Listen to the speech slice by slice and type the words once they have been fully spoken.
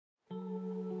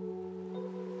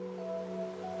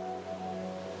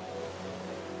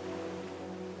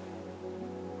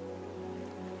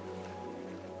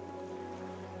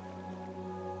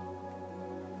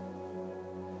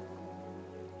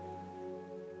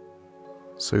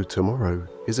So tomorrow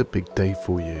is a big day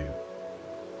for you.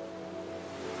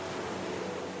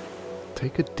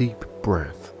 Take a deep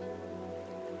breath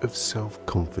of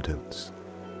self-confidence,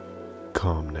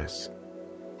 calmness,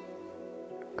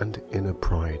 and inner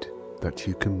pride that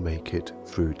you can make it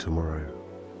through tomorrow.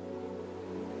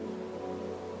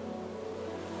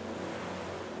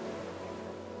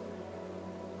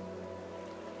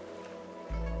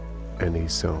 Any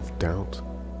self-doubt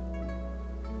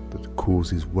that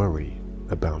causes worry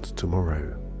about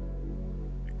tomorrow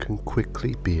can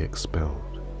quickly be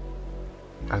expelled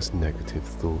as negative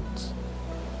thoughts.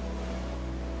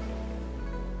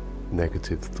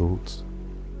 Negative thoughts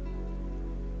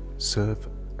serve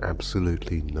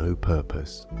absolutely no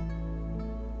purpose.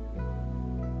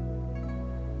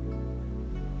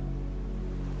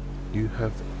 You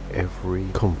have every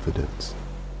confidence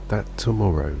that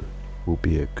tomorrow will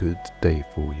be a good day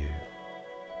for you.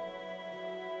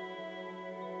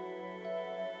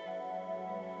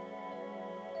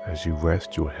 As you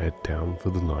rest your head down for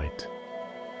the night,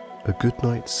 a good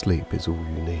night's sleep is all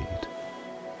you need.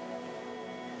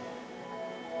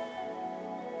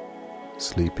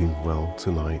 Sleeping well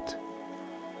tonight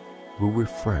will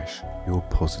refresh your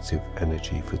positive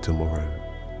energy for tomorrow.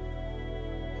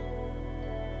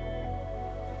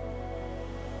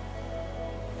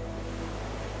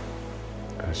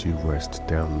 As you rest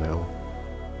down now,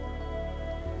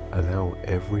 allow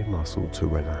every muscle to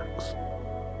relax,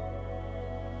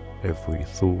 every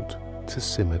thought to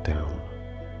simmer down.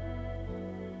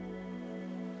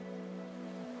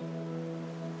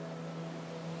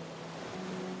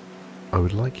 I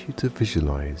would like you to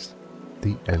visualize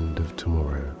the end of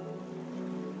tomorrow.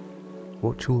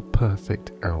 What your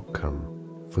perfect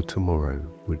outcome for tomorrow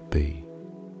would be.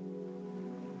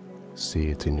 See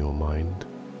it in your mind,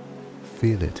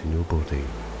 feel it in your body,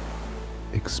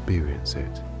 experience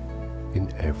it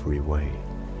in every way.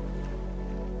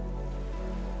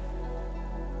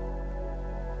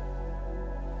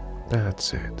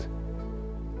 That's it.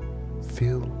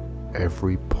 Feel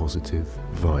every positive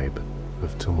vibe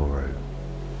of tomorrow.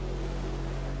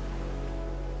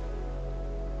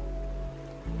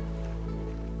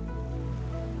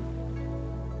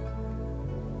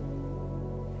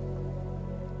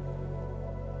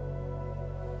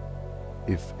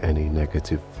 If any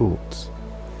negative thoughts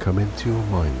come into your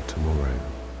mind tomorrow,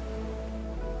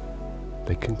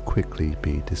 they can quickly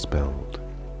be dispelled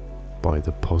by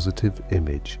the positive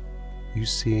image you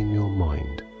see in your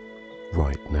mind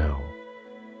right now.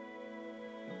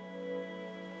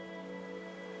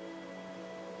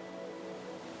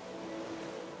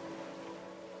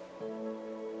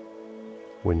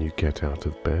 When you get out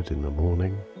of bed in the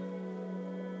morning,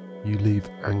 you leave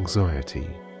anxiety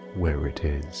where it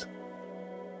is.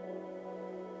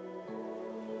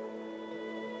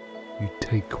 You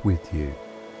take with you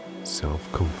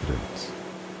self-confidence,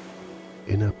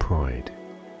 inner pride,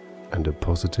 and a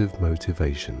positive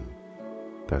motivation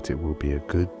that it will be a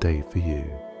good day for you.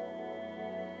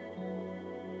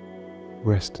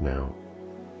 Rest now,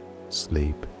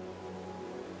 sleep,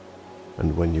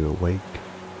 and when you awake,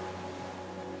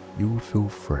 you will feel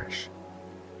fresh,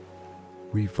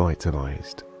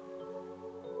 revitalized,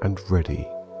 and ready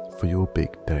for your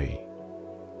big day.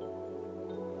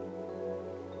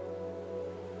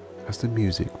 As the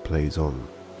music plays on,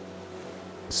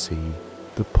 see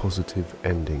the positive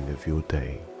ending of your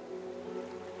day.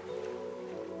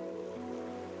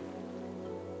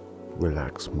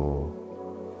 Relax more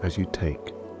as you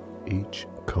take each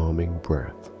calming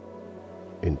breath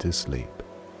into sleep.